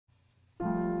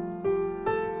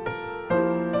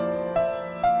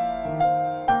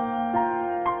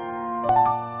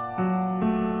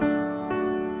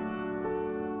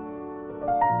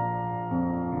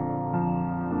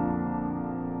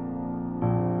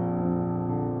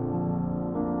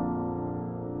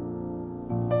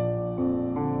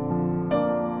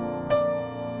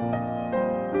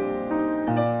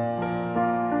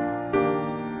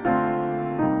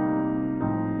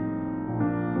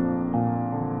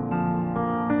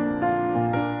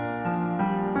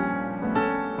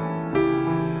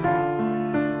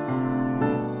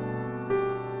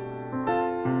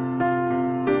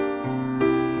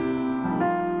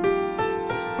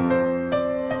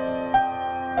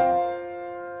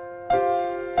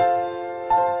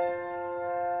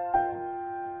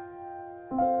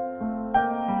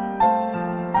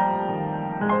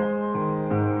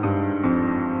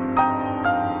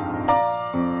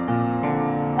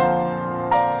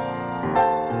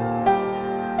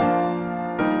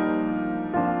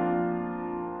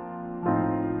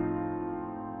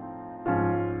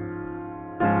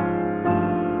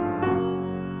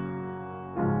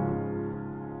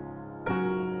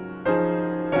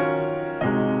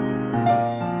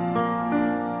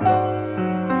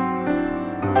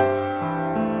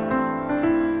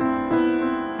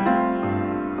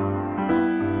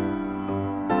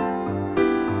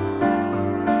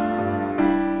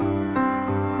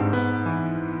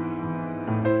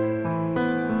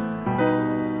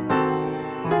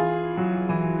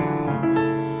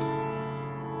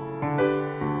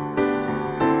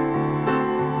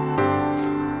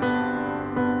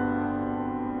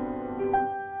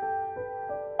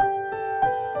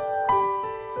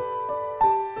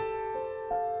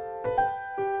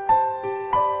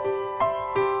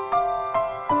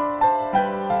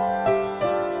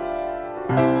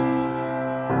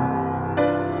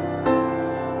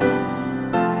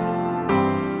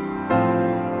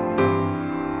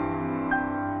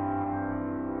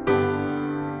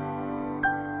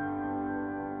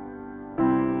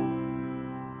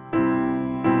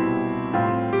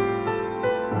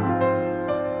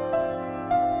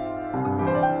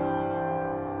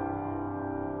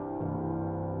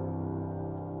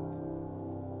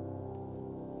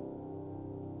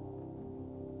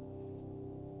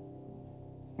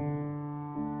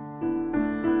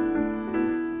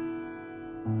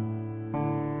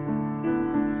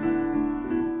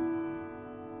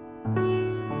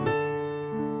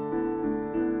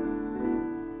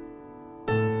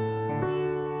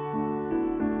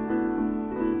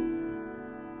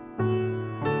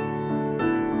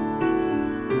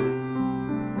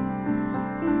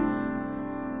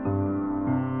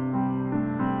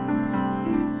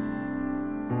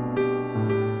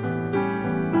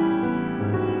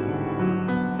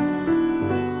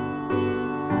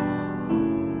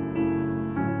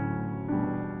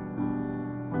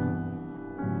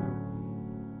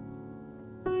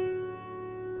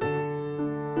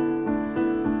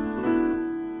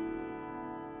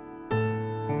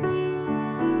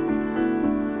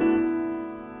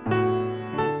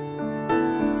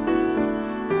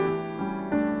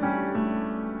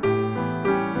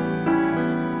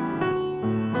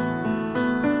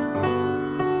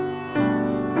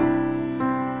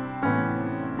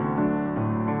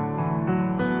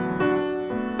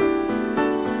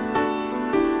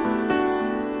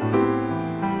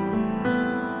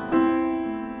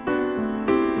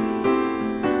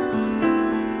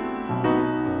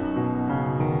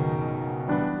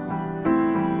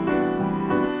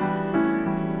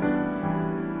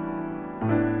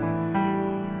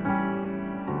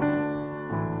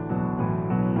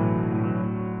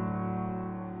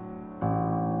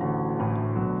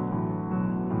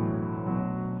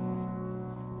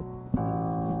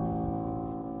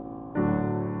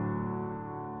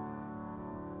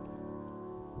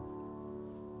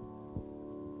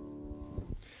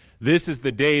This is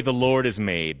the day the Lord has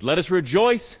made. Let us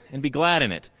rejoice and be glad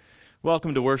in it.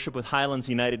 Welcome to worship with Highlands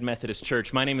United Methodist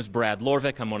Church. My name is Brad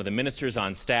Lorvik. I'm one of the ministers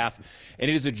on staff,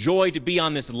 and it is a joy to be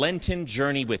on this Lenten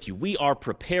journey with you. We are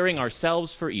preparing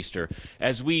ourselves for Easter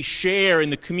as we share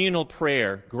in the communal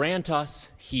prayer, grant us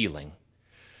healing.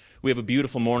 We have a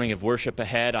beautiful morning of worship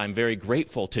ahead. I'm very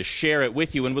grateful to share it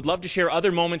with you and would love to share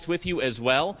other moments with you as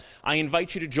well. I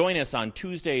invite you to join us on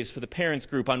Tuesdays for the parents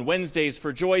group, on Wednesdays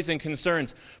for Joys and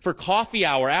Concerns, for coffee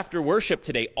hour after worship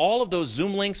today. All of those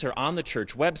Zoom links are on the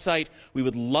church website. We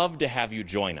would love to have you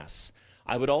join us.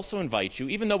 I would also invite you,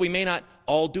 even though we may not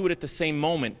all do it at the same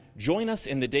moment, join us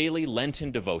in the daily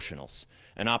Lenten devotionals,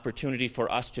 an opportunity for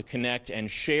us to connect and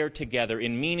share together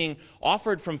in meaning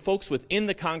offered from folks within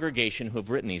the congregation who have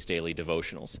written these daily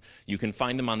devotionals. You can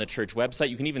find them on the church website.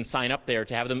 You can even sign up there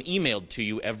to have them emailed to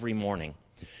you every morning.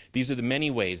 These are the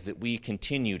many ways that we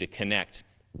continue to connect.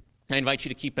 I invite you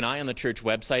to keep an eye on the church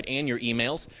website and your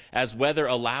emails. As weather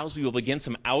allows, we will begin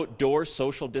some outdoor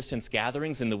social distance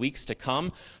gatherings in the weeks to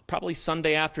come, probably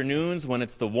Sunday afternoons when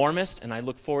it's the warmest, and I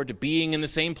look forward to being in the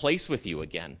same place with you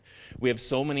again. We have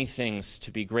so many things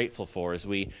to be grateful for as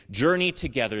we journey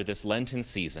together this Lenten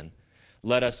season.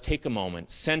 Let us take a moment,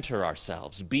 center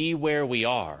ourselves, be where we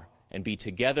are, and be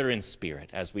together in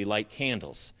spirit as we light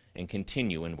candles and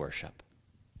continue in worship.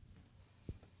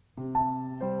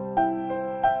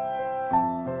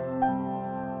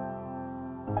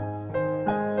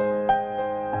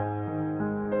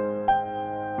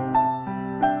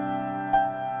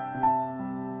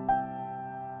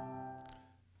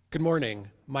 Good morning.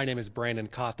 My name is Brandon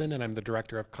Cawthon, and I'm the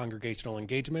Director of Congregational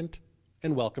Engagement,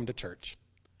 and welcome to church.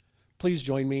 Please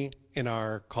join me in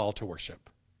our call to worship.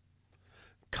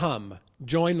 Come,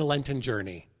 join the Lenten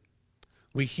journey.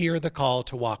 We hear the call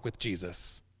to walk with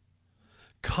Jesus.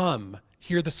 Come,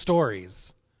 hear the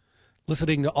stories,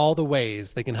 listening to all the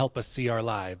ways they can help us see our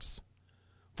lives.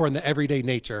 For in the everyday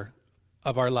nature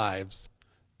of our lives,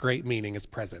 great meaning is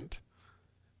present.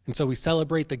 And so we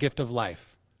celebrate the gift of life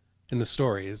in the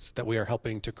stories that we are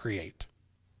helping to create.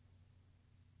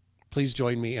 Please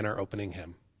join me in our opening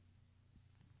hymn.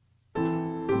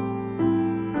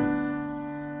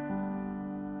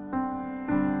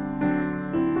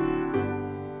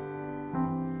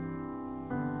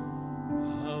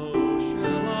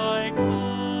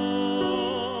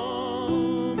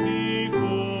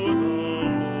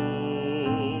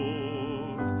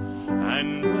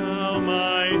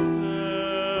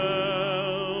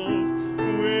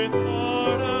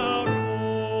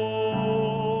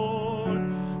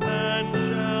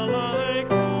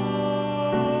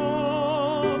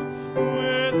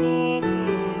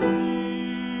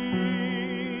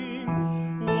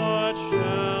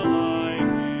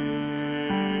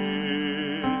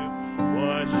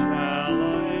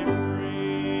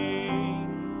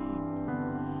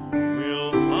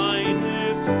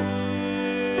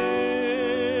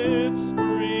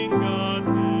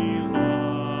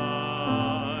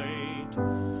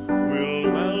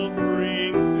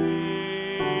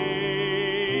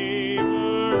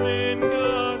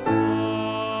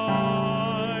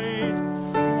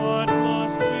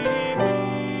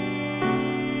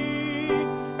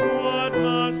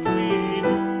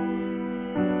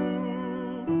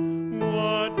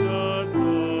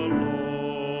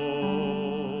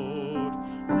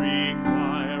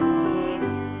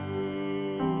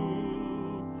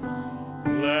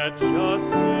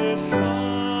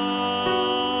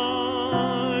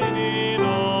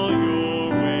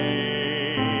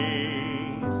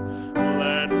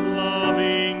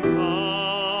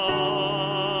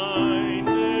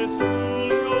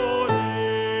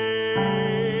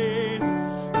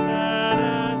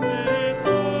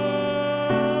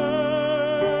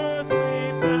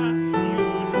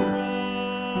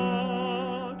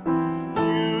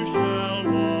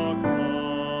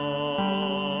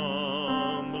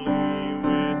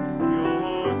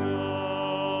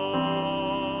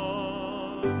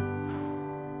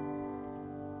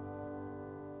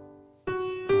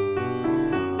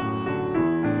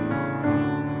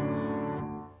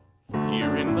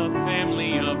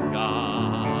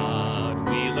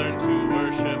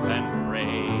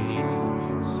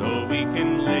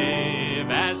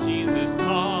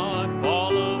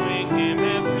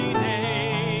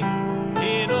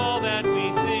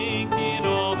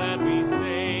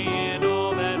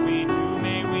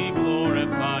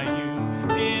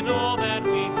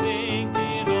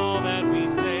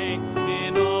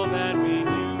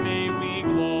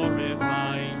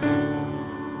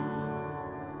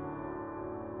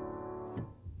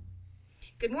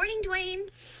 Good morning, Dwayne.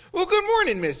 Well, good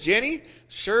morning, Miss Jenny.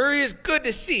 Sure is good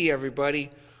to see everybody.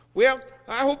 Well,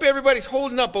 I hope everybody's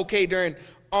holding up okay during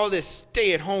all this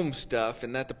stay-at-home stuff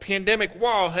and that the pandemic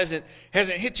wall hasn't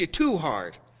hit you too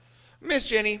hard. Miss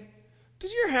Jenny,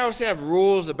 does your house have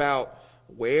rules about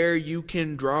where you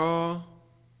can draw?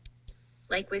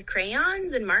 Like with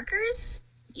crayons and markers?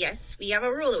 Yes, we have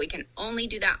a rule that we can only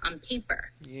do that on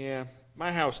paper. Yeah,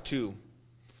 my house too.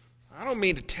 I don't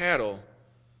mean to tattle,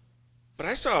 but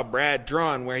I saw Brad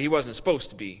drawing where he wasn't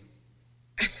supposed to be.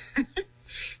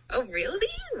 Oh, really?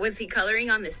 Was he coloring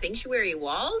on the sanctuary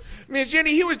walls? Miss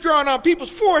Jenny, he was drawing on people's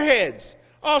foreheads.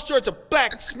 All sorts of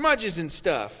black smudges and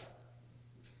stuff.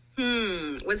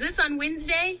 Was this on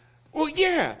Wednesday? Well,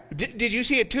 yeah. Did you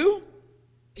see it too?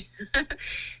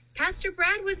 Pastor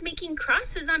Brad was making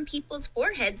crosses on people's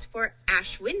foreheads for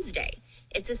Ash Wednesday.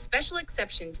 It's a special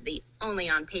exception to the only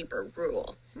on paper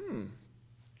rule.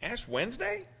 Ash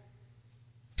Wednesday?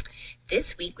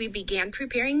 This week we began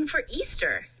preparing for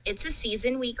Easter. It's a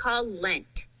season we call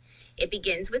Lent. It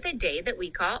begins with a day that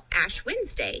we call Ash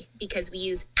Wednesday because we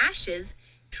use ashes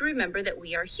to remember that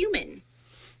we are human.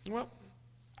 Well,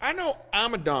 I know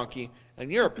I'm a donkey and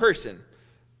you're a person,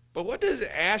 but what does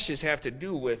ashes have to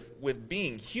do with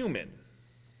being human?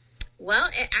 Well,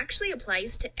 it actually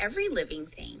applies to every living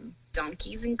thing,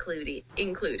 donkeys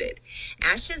included.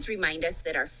 Ashes remind us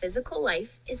that our physical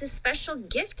life is a special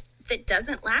gift that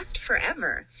doesn't last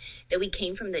forever, that we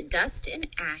came from the dust and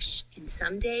ash, and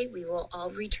someday we will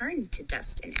all return to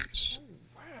dust and ash.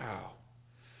 Wow,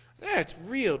 that's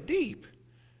real deep.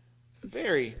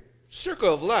 Very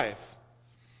circle of life.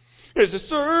 It's a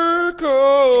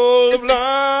circle of life.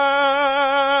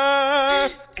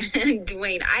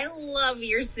 Dwayne, I love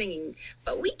your singing,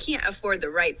 but we can't afford the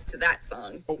rights to that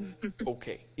song. Oh,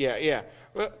 okay. Yeah.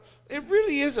 Well, it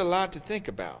really is a lot to think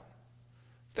about.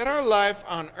 That our life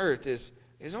on earth is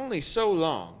only so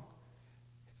long.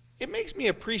 It makes me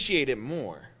appreciate it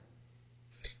more.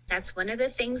 That's one of the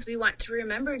things we want to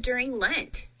remember during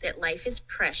Lent, that life is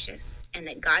precious and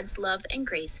that God's love and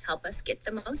grace help us get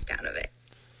the most out of it.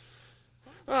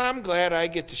 Well, I'm glad I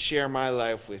get to share my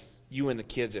life with you and the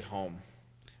kids at home.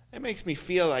 It makes me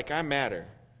feel like I matter.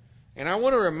 And I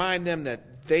want to remind them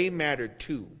that they matter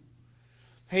too.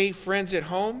 Hey, friends at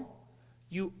home,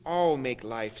 you all make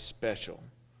life special.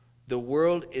 The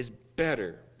world is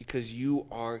better because you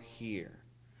are here.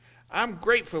 I'm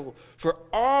grateful for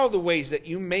all the ways that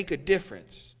you make a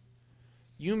difference.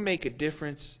 You make a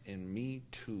difference in me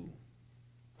too.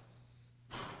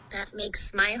 That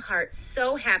makes my heart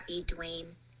so happy,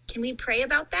 Dwayne. Can we pray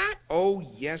about that? Oh,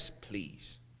 yes,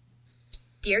 please.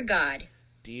 Dear God.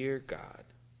 Dear God.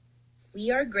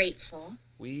 We are grateful.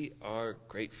 We are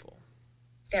grateful.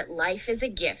 That life is a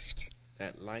gift.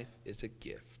 That life is a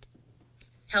gift.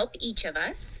 Help each of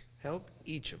us. Help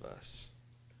each of us.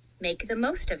 Make the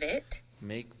most of it.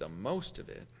 Make the most of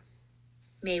it.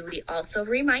 May we also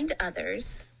remind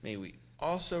others. May we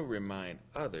also remind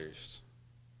others.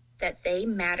 That they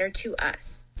matter to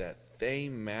us. That they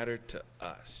matter to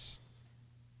us.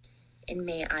 And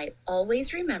may I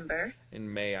always remember.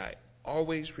 And may I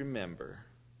always remember.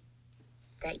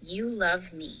 That you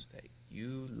love me. That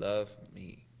you love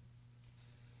me.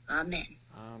 Amen.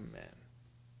 Amen.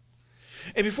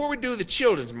 And before we do the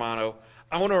children's motto,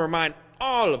 I want to remind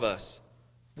all of us,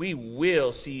 we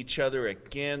will see each other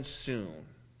again soon.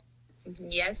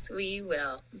 Yes, we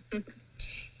will.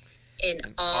 In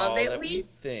all that we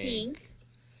think,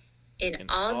 in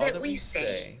all that we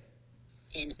say,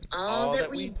 in all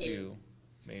that we do,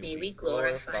 may we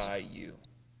glorify you.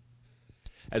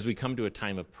 As we come to a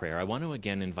time of prayer, I want to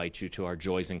again invite you to our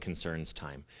Joys and Concerns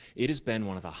time. It has been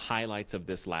one of the highlights of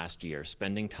this last year,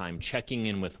 spending time checking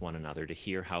in with one another to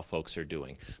hear how folks are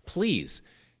doing. Please,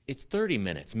 it's 30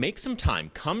 minutes. Make some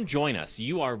time. Come join us.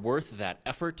 You are worth that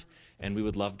effort, and we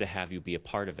would love to have you be a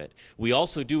part of it. We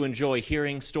also do enjoy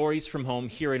hearing stories from home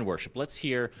here in worship. Let's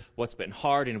hear what's been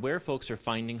hard and where folks are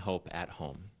finding hope at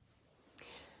home.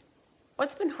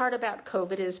 What's been hard about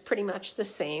COVID is pretty much the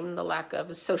same, the lack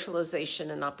of socialization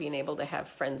and not being able to have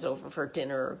friends over for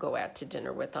dinner or go out to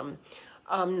dinner with them,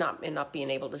 not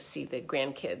being able to see the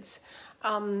grandkids.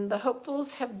 The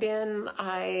hopefuls have been,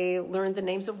 I learned the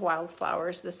names of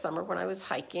wildflowers this summer when I was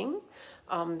hiking.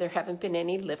 There haven't been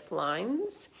any lift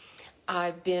lines.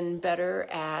 I've been better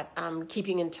at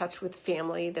keeping in touch with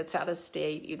family that's out of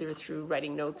state, either through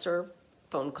writing notes or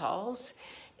phone calls.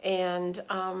 And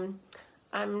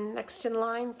I'm next in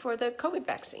line for the COVID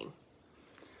vaccine.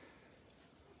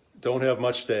 Don't have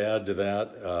much to add to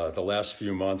that. The last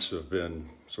few months have been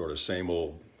sort of same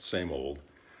old.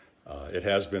 It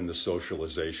has been the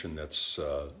socialization that's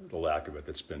the lack of it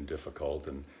that's been difficult,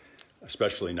 and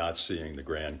especially not seeing the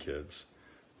grandkids.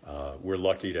 We're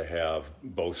lucky to have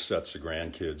both sets of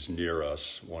grandkids near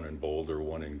us, one in Boulder,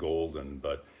 one in Golden,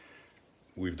 but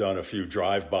we've done a few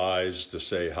drive-bys to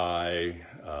say hi,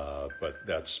 but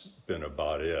that's been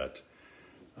about it.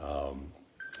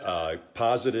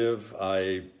 Positive,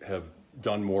 I have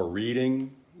done more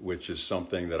reading, which is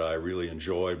something that I really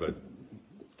enjoy but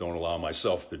don't allow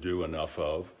myself to do enough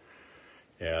of.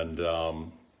 And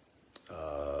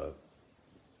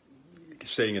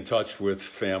staying in touch with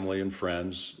family and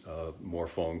friends, more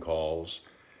phone calls.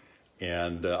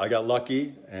 And I got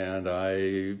lucky, and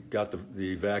I got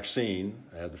the vaccine.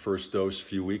 I had the first dose a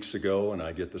few weeks ago, and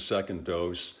I get the second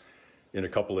dose in a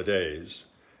couple of days.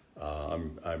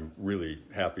 I'm really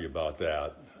happy about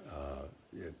that.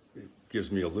 It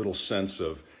gives me a little sense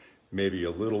of maybe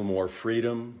a little more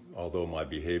freedom, although my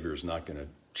behavior is not going to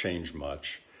change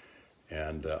much.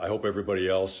 And I hope everybody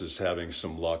else is having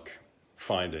some luck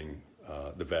finding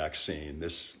the vaccine.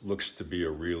 This looks to be a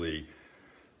really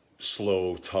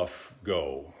slow, tough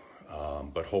go,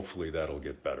 but hopefully that'll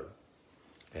get better.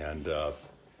 And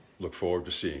look forward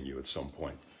to seeing you at some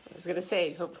point. I was going to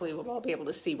say, hopefully we'll all be able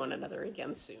to see one another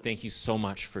again soon. Thank you so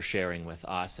much for sharing with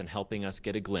us and helping us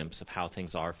get a glimpse of how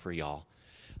things are for y'all.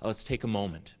 Let's take a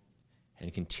moment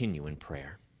and continue in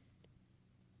prayer.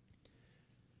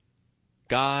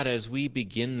 God, as we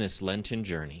begin this Lenten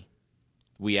journey,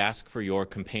 we ask for your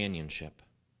companionship.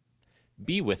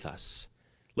 Be with us.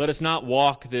 Let us not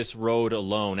walk this road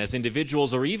alone, as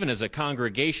individuals or even as a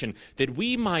congregation, that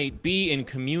we might be in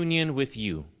communion with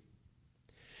you,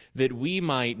 that we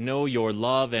might know your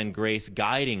love and grace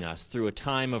guiding us through a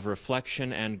time of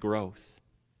reflection and growth.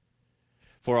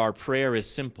 For our prayer is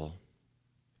simple: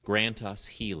 grant us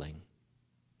healing.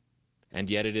 And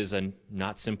yet it is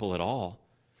not simple at all.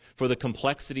 For the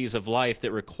complexities of life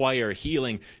that require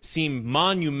healing seem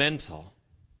monumental.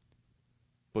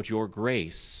 But your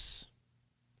grace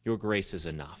is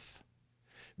enough.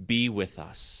 Be with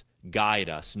us, guide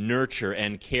us, nurture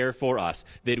and care for us,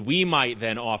 that we might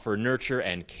then offer nurture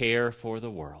and care for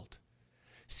the world,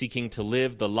 seeking to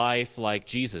live the life like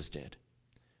Jesus did,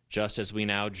 just as we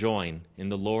now join in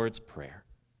the Lord's Prayer,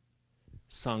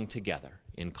 sung together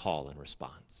in call and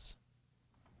response.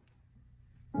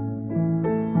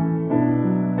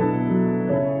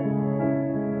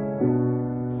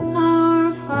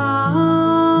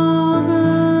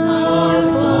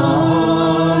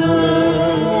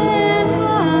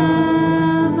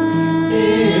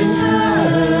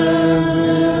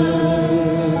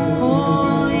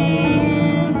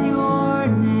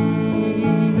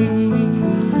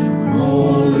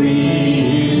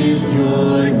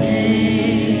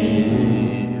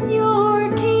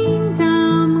 Your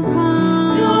kingdom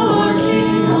come.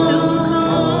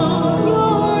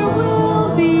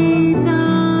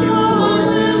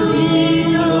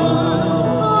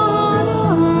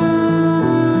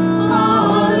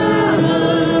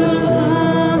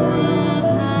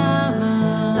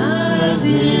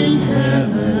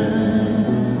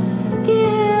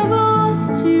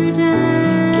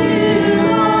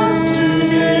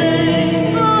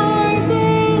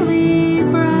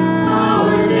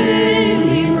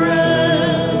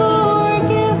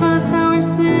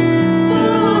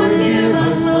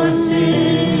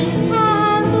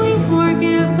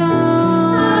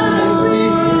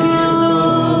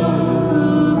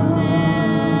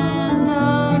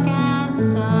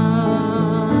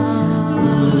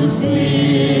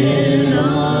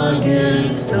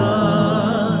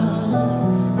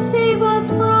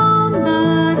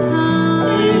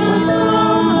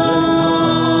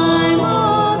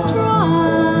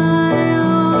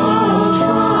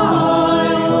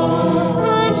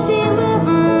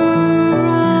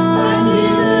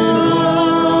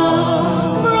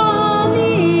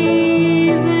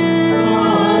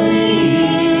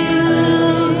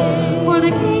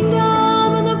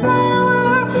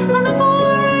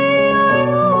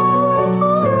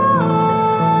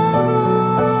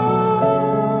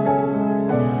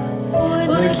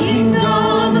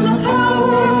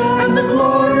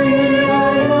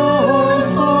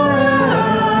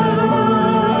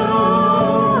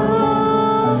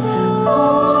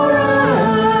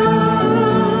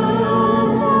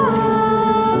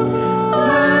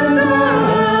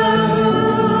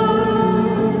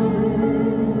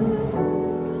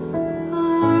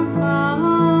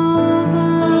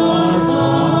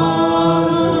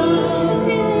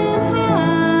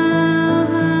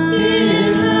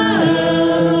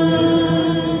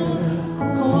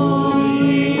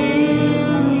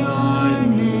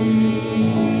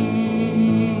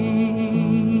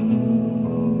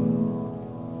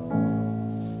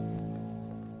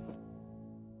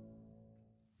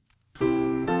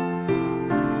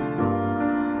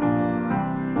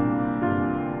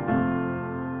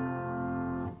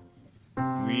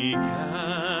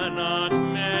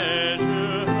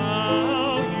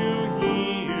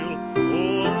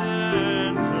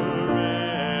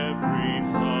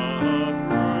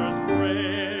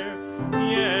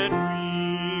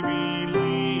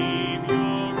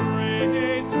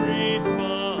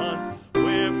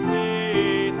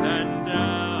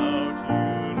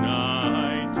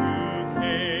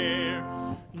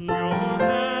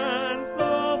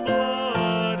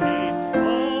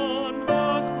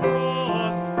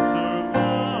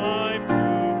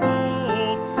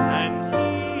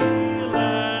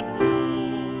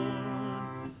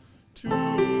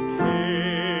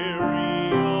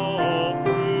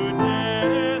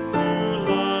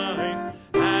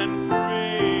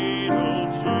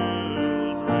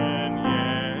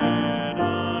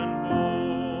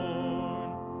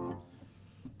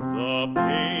 the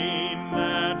pain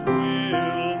that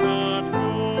will not go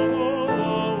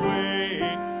away,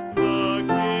 the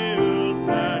guilt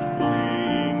that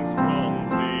clings from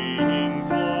fadings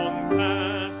long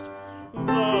past,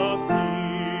 the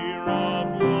fear of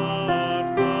what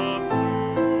the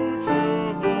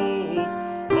future holds,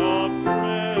 a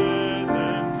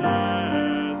present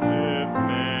as if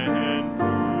meant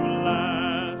to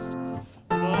last.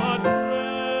 But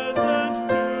present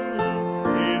too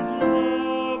is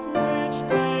love which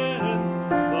tends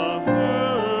the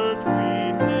hurt we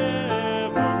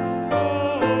never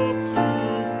hope to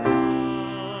find.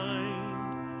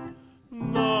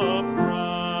 The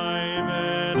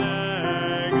private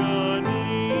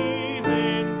agonies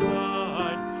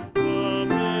inside, the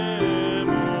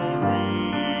memories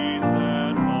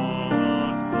that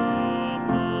haunt the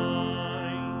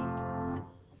mind.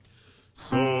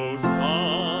 So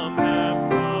some have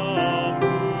come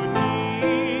who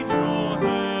need your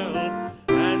help,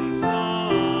 and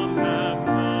some have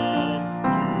come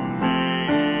to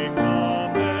make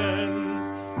amends,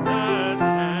 as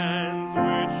hands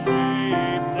which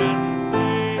shaped and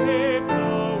saved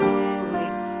the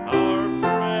world are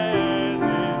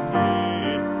present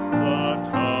in the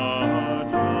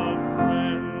touch of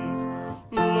friends.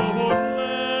 Lord,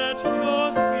 let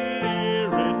your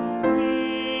Spirit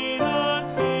lead us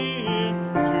here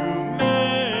to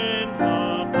mend the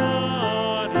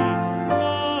body,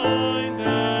 mind,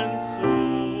 and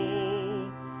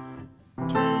soul,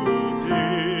 to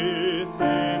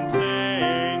disentangle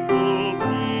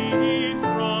peace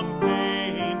from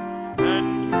pain, and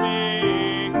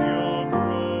make your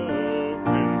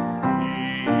broken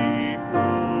people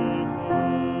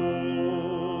whole.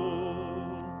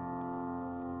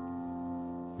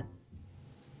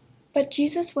 But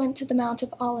Jesus went to the Mount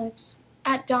of Olives.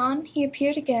 At dawn he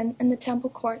appeared again in the temple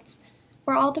courts,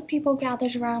 where all the people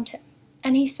gathered around him,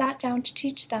 and he sat down to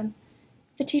teach them.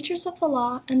 The teachers of the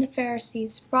law and the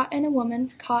Pharisees brought in a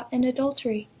woman caught in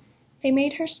adultery. They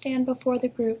made her stand before the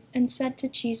group and said to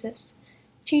Jesus,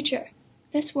 "Teacher,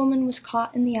 this woman was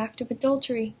caught in the act of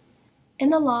adultery. In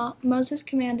the law, Moses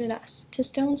commanded us to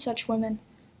stone such women.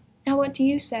 Now what do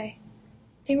you say?"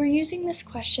 They were using this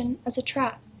question as a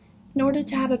trap, in order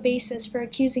to have a basis for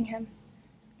accusing him.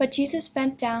 But Jesus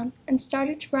bent down and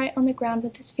started to write on the ground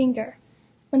with his finger.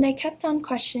 When they kept on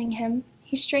questioning him,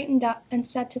 he straightened up and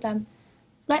said to them,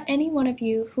 "Let any one of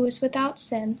you who is without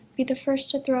sin be the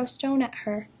first to throw a stone at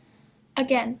her."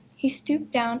 Again he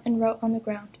stooped down and wrote on the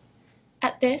ground.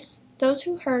 At this, those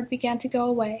who heard began to go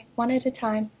away, one at a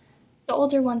time, the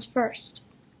older ones first,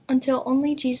 until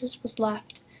only Jesus was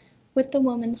left, with the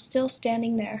woman still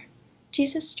standing there.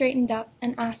 Jesus straightened up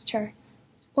and asked her,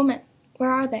 "Woman,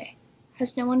 where are they?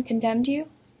 Has no one condemned you?"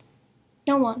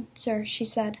 "No one, sir," she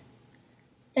said.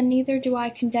 "Then neither do I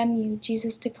condemn you,"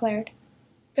 Jesus declared.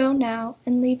 "Go now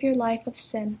and leave your life of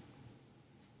sin."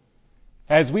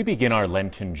 As we begin our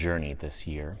Lenten journey this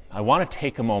year, I want to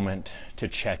take a moment to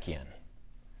check in.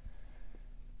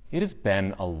 It has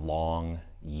been a long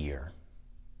year.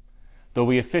 Though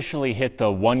we officially hit the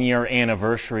 1-year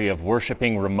anniversary of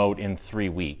worshiping remote in 3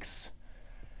 weeks,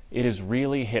 it has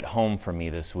really hit home for me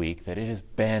this week that it has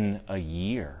been a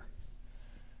year. I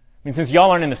mean, since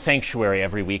y'all aren't in the sanctuary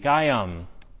every week, I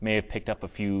may have picked up a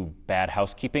few bad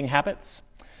housekeeping habits,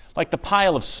 like the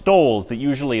pile of stoles that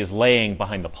usually is laying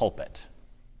behind the pulpit.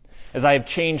 As I have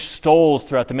changed stoles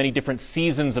throughout the many different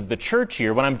seasons of the church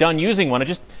year, when I'm done using one, it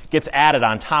just gets added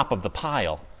on top of the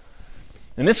pile.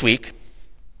 And this week,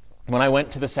 when I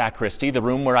went to the sacristy, the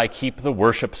room where I keep the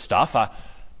worship stuff,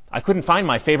 I couldn't find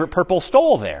my favorite purple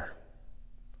stole there.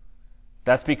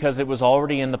 That's because it was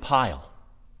already in the pile.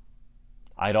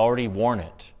 I'd already worn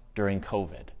it during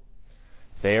COVID.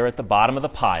 There at the bottom of the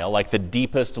pile, like the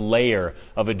deepest layer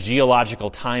of a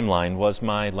geological timeline, was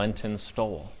my Lenten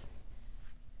stole.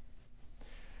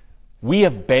 We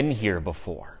have been here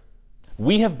before.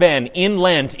 We have been in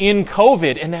Lent, in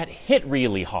COVID, and that hit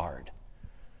really hard.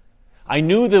 I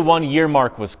knew the 1-year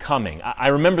mark was coming. I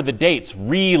remember the dates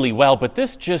really well, but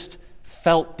this just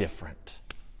felt different.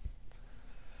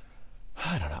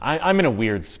 I don't know. I'm in a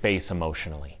weird space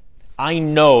emotionally. I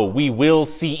know we will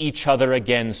see each other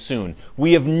again soon.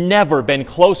 We have never been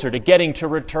closer to getting to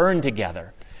return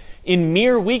together. In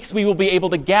mere weeks, we will be able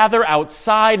to gather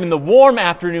outside in the warm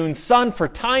afternoon sun for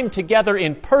time together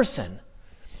in person.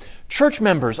 Church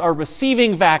members are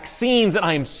receiving vaccines, and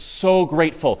I am so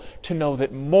grateful to know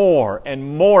that more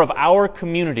and more of our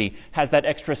community has that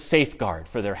extra safeguard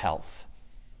for their health.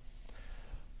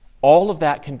 All of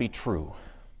that can be true,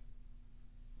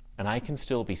 and I can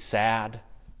still be sad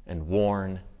and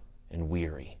worn and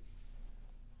weary.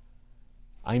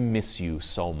 I miss you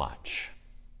so much.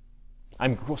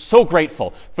 I'm so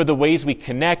grateful for the ways we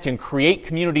connect and create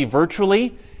community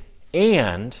virtually,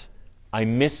 and I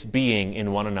miss being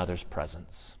in one another's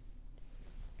presence.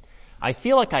 I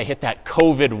feel like I hit that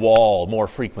COVID wall more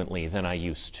frequently than I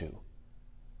used to,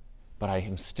 but I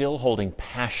am still holding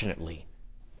passionately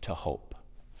to hope.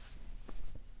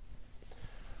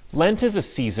 Lent is a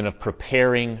season of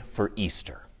preparing for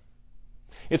Easter.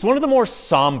 It's one of the more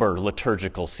somber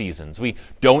liturgical seasons. We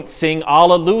don't sing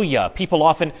Alleluia. People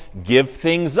often give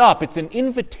things up. It's an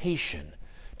invitation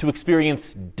to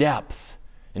experience depth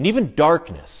and even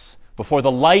darkness before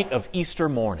the light of Easter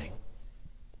morning.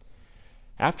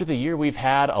 After the year we've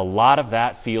had, a lot of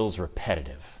that feels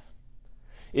repetitive.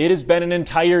 It has been an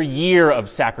entire year of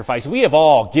sacrifice. We have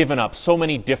all given up so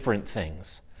many different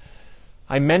things.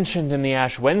 I mentioned in the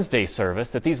Ash Wednesday service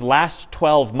that these last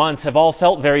 12 months have all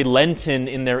felt very Lenten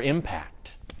in their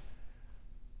impact.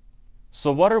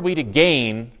 So what are we to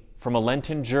gain from a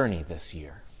Lenten journey this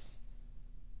year?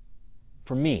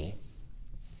 For me,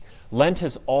 Lent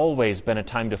has always been a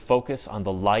time to focus on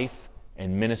the life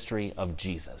and ministry of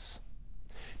Jesus,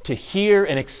 to hear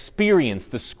and experience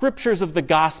the scriptures of the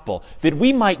gospel that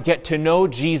we might get to know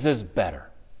Jesus better.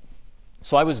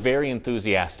 So I was very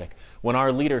enthusiastic when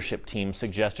our leadership team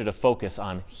suggested a focus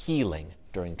on healing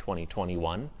during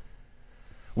 2021.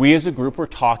 We as a group were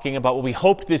talking about what we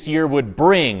hoped this year would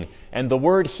bring, and the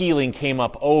word healing came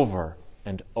up over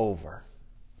and over.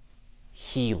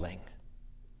 Healing.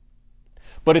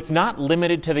 But it's not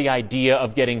limited to the idea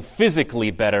of getting physically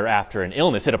better after an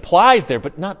illness. It applies there,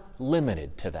 but not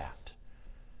limited to that.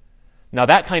 Now,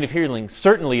 that kind of healing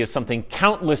certainly is something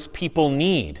countless people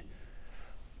need.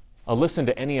 A listen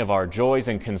to any of our joys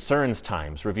and concerns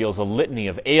times reveals a litany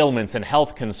of ailments and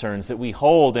health concerns that we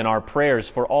hold in our prayers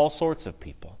for all sorts of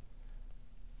people.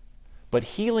 But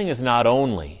healing is not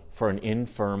only for an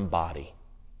infirm body.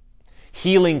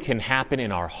 Healing can happen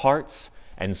in our hearts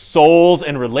and souls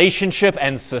and relationship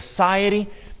and society.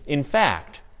 In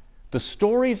fact, the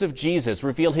stories of Jesus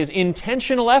reveal his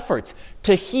intentional efforts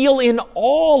to heal in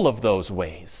all of those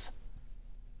ways.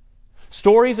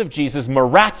 Stories of Jesus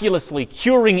miraculously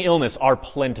curing illness are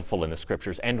plentiful in the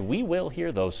Scriptures, and we will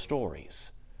hear those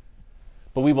stories.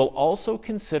 But we will also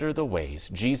consider the ways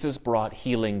Jesus brought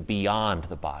healing beyond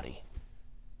the body,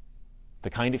 the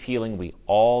kind of healing we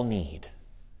all need,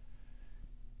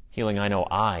 healing I know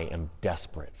I am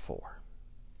desperate for.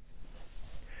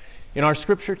 In our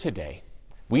Scripture today,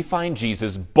 we find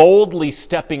Jesus boldly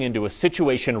stepping into a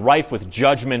situation rife with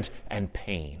judgment and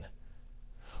pain.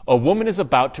 A woman is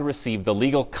about to receive the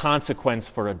legal consequence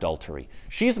for adultery.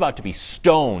 She is about to be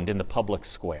stoned in the public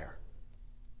square.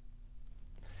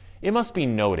 It must be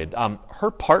noted, her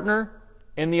partner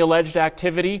in the alleged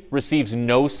activity receives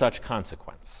no such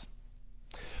consequence.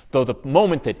 Though the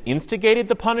moment that instigated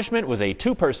the punishment was a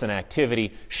two-person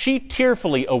activity, she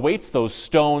tearfully awaits those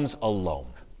stones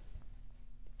alone.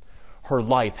 Her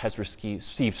life has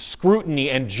received scrutiny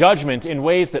and judgment in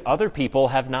ways that other people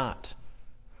have not.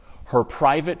 Her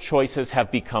private choices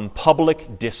have become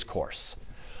public discourse,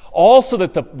 all so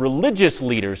that the religious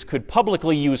leaders could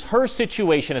publicly use her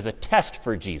situation as a test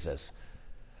for Jesus,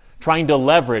 trying to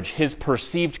leverage his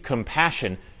perceived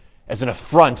compassion as an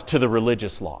affront to the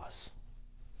religious laws.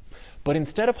 But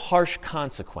instead of harsh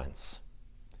consequence,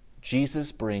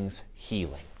 Jesus brings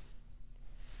healing.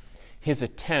 His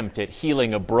attempt at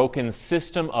healing a broken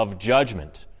system of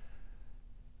judgment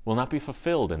will not be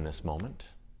fulfilled in this moment.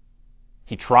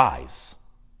 He tries,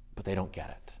 but they don't get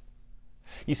it.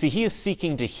 You see, he is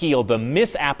seeking to heal the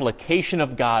misapplication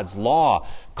of God's law,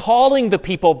 calling the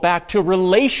people back to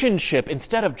relationship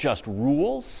instead of just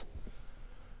rules.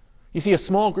 You see, a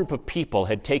small group of people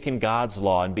had taken God's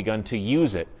law and begun to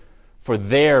use it for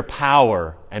their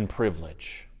power and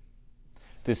privilege.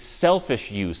 This selfish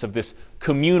use of this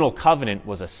communal covenant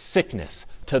was a sickness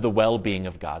to the well-being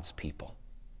of God's people.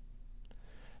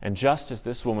 And just as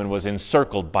this woman was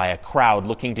encircled by a crowd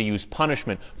looking to use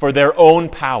punishment for their own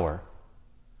power,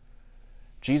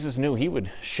 Jesus knew he would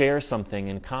share something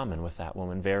in common with that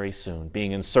woman very soon,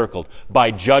 being encircled by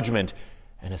judgment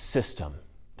and a system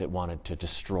that wanted to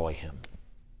destroy him.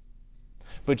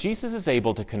 But Jesus is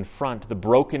able to confront the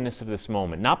brokenness of this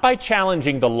moment, not by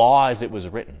challenging the law as it was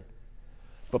written,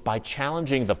 but by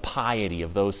challenging the piety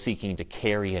of those seeking to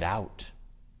carry it out.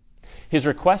 His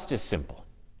request is simple.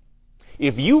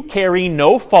 If you carry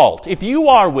no fault, if you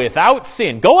are without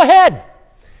sin, go ahead.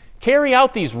 Carry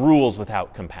out these rules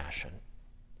without compassion.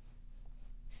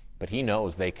 But he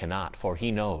knows they cannot, for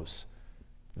he knows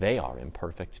they are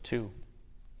imperfect too.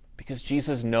 Because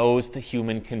Jesus knows the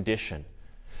human condition.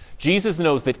 Jesus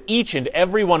knows that each and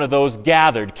every one of those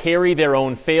gathered carry their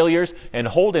own failures and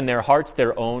hold in their hearts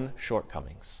their own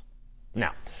shortcomings.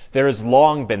 Now, there has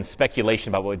long been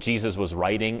speculation about what Jesus was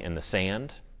writing in the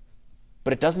sand,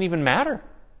 but it doesn't even matter.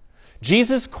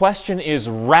 Jesus' question is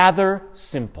rather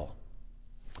simple.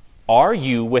 Are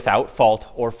you without fault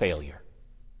or failure?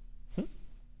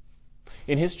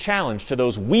 In his challenge to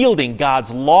those wielding God's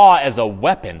law as a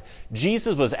weapon,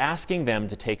 Jesus was asking them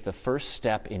to take the first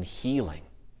step in healing,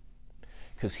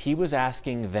 because he was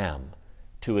asking them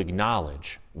to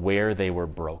acknowledge where they were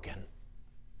broken.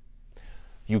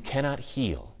 You cannot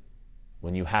heal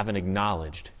when you haven't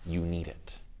acknowledged you need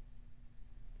it.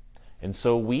 And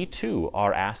so we too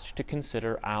are asked to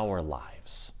consider our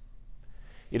lives.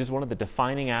 It is one of the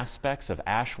defining aspects of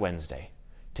Ash Wednesday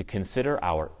to consider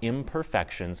our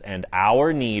imperfections and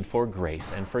our need for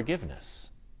grace and forgiveness.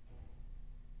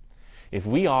 If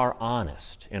we are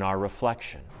honest in our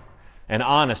reflection and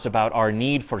honest about our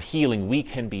need for healing, we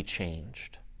can be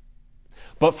changed.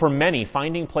 But for many,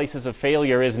 finding places of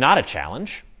failure is not a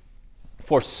challenge.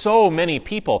 For so many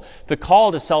people, the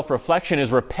call to self-reflection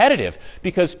is repetitive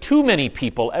because too many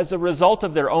people, as a result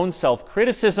of their own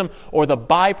self-criticism or the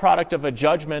byproduct of a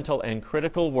judgmental and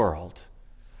critical world,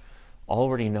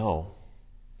 already know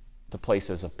the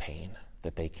places of pain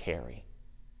that they carry.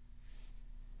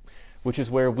 Which is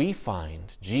where we find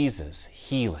Jesus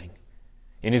healing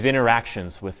in his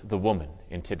interactions with the woman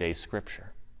in today's scripture.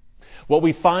 What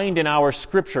we find in our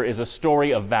scripture is a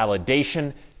story of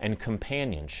validation and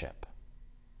companionship.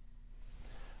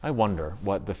 I wonder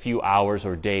what the few hours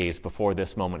or days before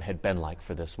this moment had been like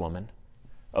for this woman.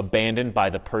 Abandoned by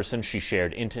the person she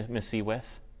shared intimacy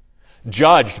with,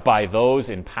 judged by those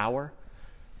in power,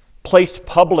 placed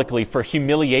publicly for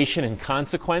humiliation and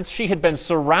consequence. She had been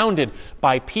surrounded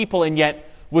by people and yet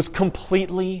was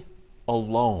completely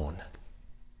alone.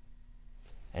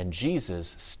 And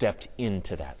Jesus stepped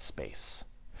into that space.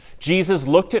 Jesus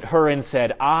looked at her and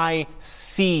said, I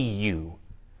see you,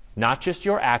 not just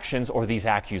your actions or these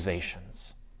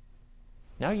accusations.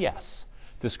 Now, yes,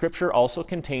 the scripture also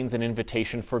contains an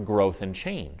invitation for growth and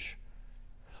change.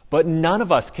 But none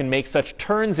of us can make such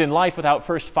turns in life without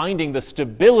first finding the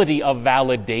stability of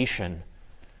validation.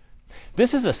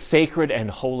 This is a sacred and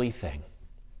holy thing.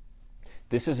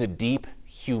 This is a deep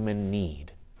human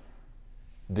need.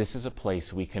 This is a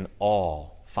place we can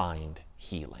all find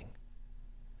healing.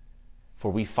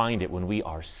 For we find it when we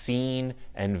are seen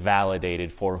and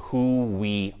validated for who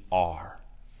we are.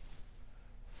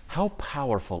 How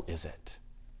powerful is it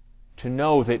to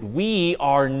know that we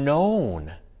are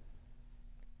known?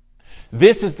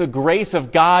 This is the grace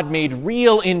of God made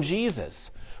real in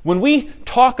Jesus. When we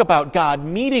talk about God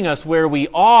meeting us where we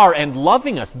are and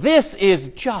loving us, this is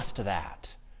just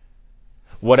that.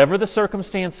 Whatever the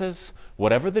circumstances,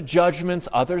 whatever the judgments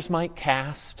others might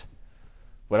cast,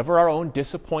 whatever our own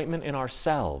disappointment in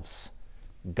ourselves,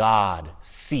 God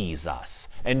sees us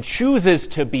and chooses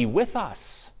to be with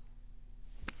us.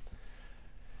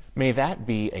 May that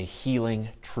be a healing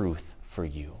truth for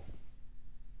you.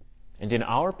 And in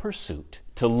our pursuit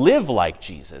to live like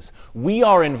Jesus, we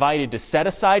are invited to set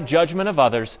aside judgment of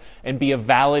others and be a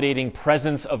validating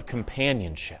presence of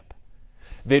companionship,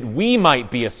 that we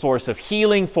might be a source of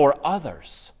healing for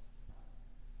others.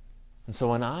 And so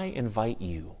when I invite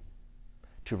you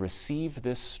to receive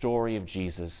this story of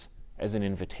Jesus as an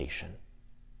invitation,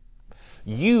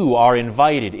 you are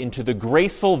invited into the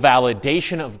graceful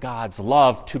validation of God's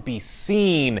love to be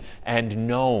seen and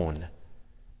known.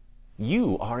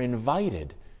 You are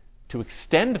invited to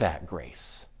extend that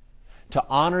grace, to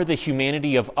honor the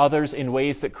humanity of others in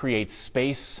ways that create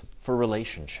space for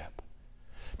relationship.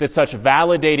 That such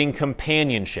validating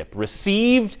companionship,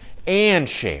 received and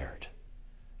shared,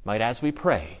 might, as we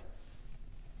pray,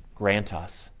 grant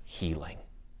us healing.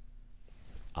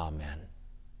 Amen.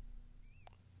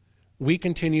 We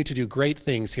continue to do great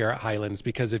things here at Highlands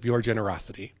because of your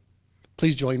generosity.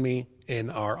 Please join me in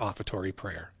our offertory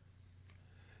prayer.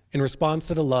 In response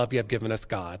to the love you have given us,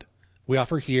 God, we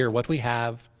offer here what we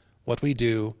have, what we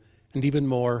do, and even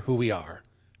more who we are,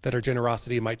 that our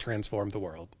generosity might transform the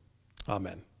world.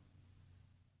 Amen.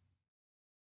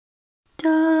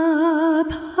 Da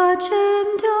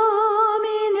pacem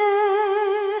Domine,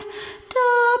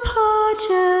 da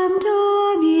pacem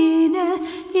Domine,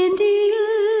 in diebus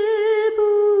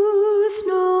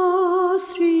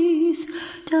nostris,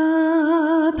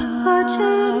 da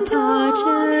pacem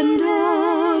Domine,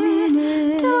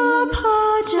 da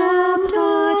pacem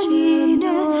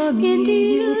Domine, in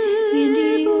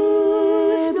diebus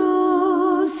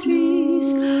nostris,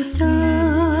 da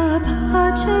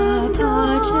pacem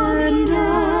Domine,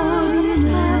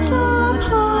 da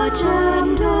pacem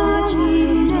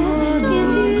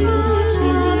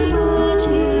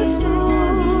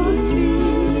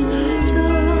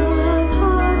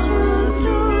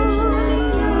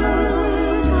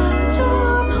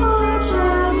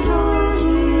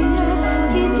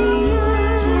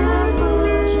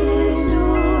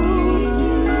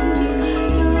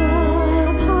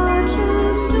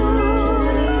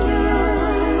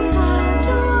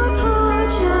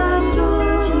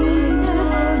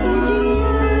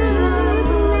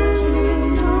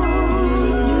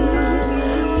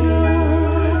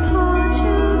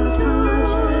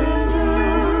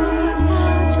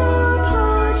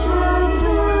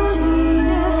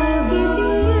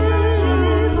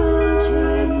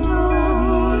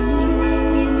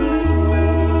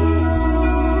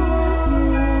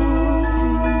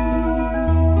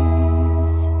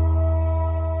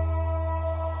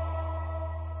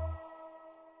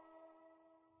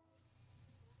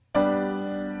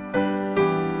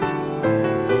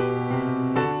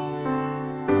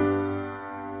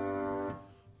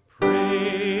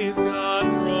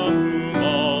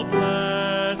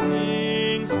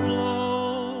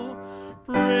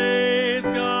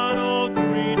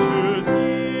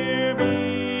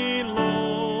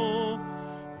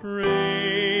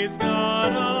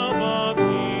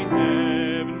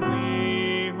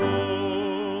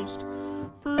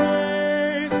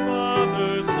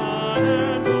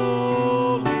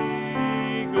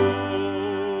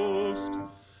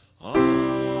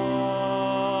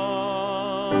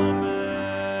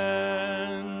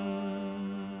Amen.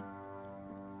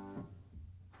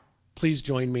 Please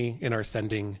join me in our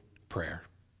sending prayer.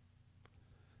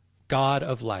 God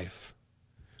of life,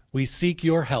 we seek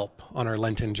your help on our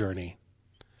Lenten journey.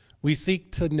 We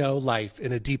seek to know life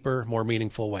in a deeper, more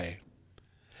meaningful way.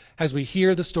 As we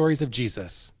hear the stories of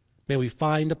Jesus, may we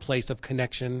find a place of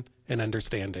connection and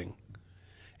understanding.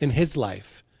 In his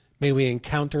life, may we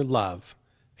encounter love,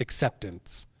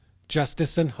 acceptance,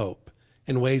 justice, and hope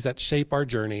in ways that shape our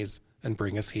journeys and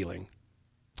bring us healing.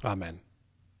 Amen.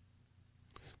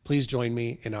 Please join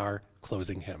me in our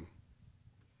closing hymn.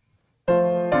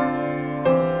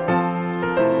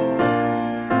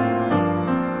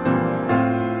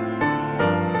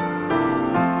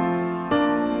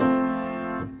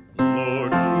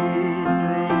 Lord, who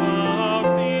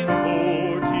throughout these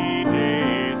 40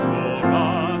 days for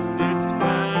us didst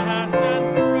fast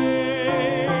and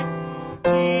pray,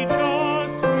 teach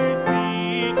us with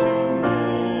thee to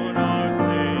mourn our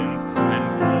sins and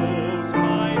close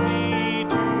by thee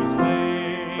to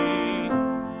stay.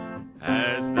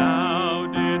 As thou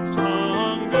didst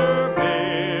hunger,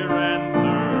 bear, and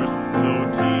thirst, so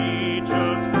teach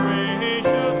us,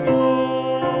 gracious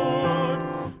Lord,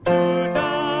 to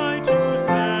die to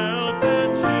self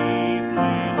and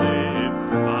chiefly live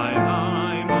by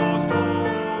thy most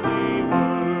holy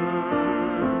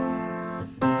word.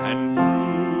 And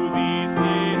through these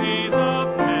days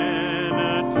of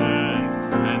penitence,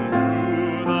 and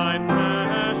through thy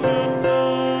passion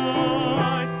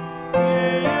tide,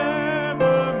 yea,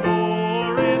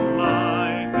 evermore in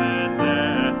life and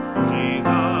death,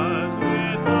 Jesus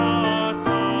with us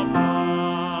abide.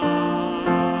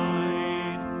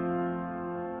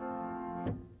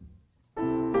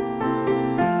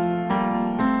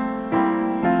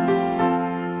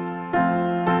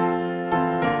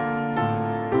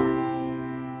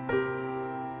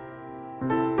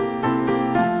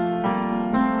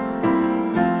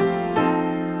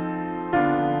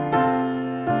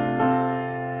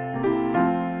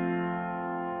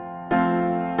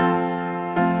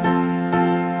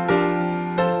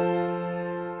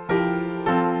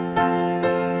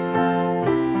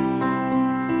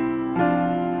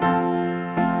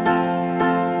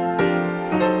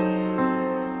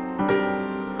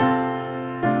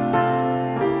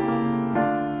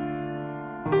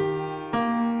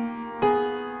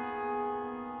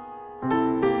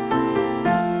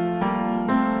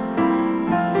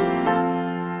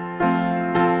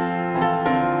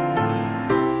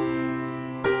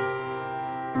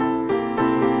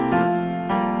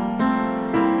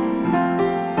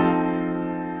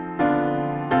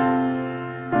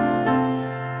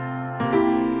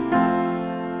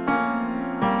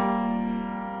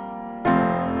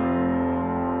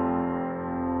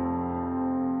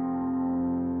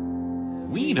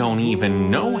 We don't even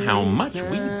know how much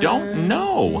we don't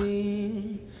know.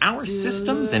 Our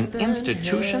systems and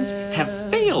institutions have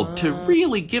failed to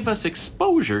really give us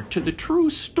exposure to the true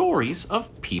stories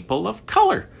of people of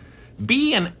color.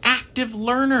 Be an active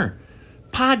learner.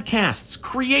 Podcasts,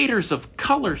 creators of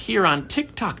color here on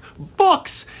TikTok,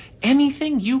 books,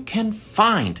 anything you can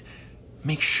find.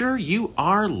 Make sure you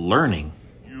are learning.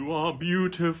 You are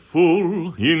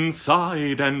beautiful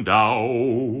inside and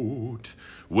out.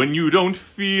 When you don't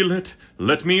feel it,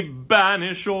 let me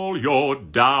banish all your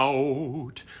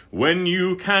doubt. When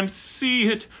you can't see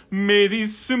it, may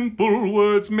these simple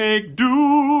words make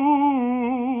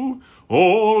do.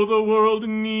 All the world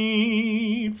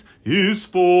needs is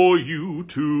for you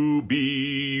to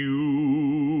be you.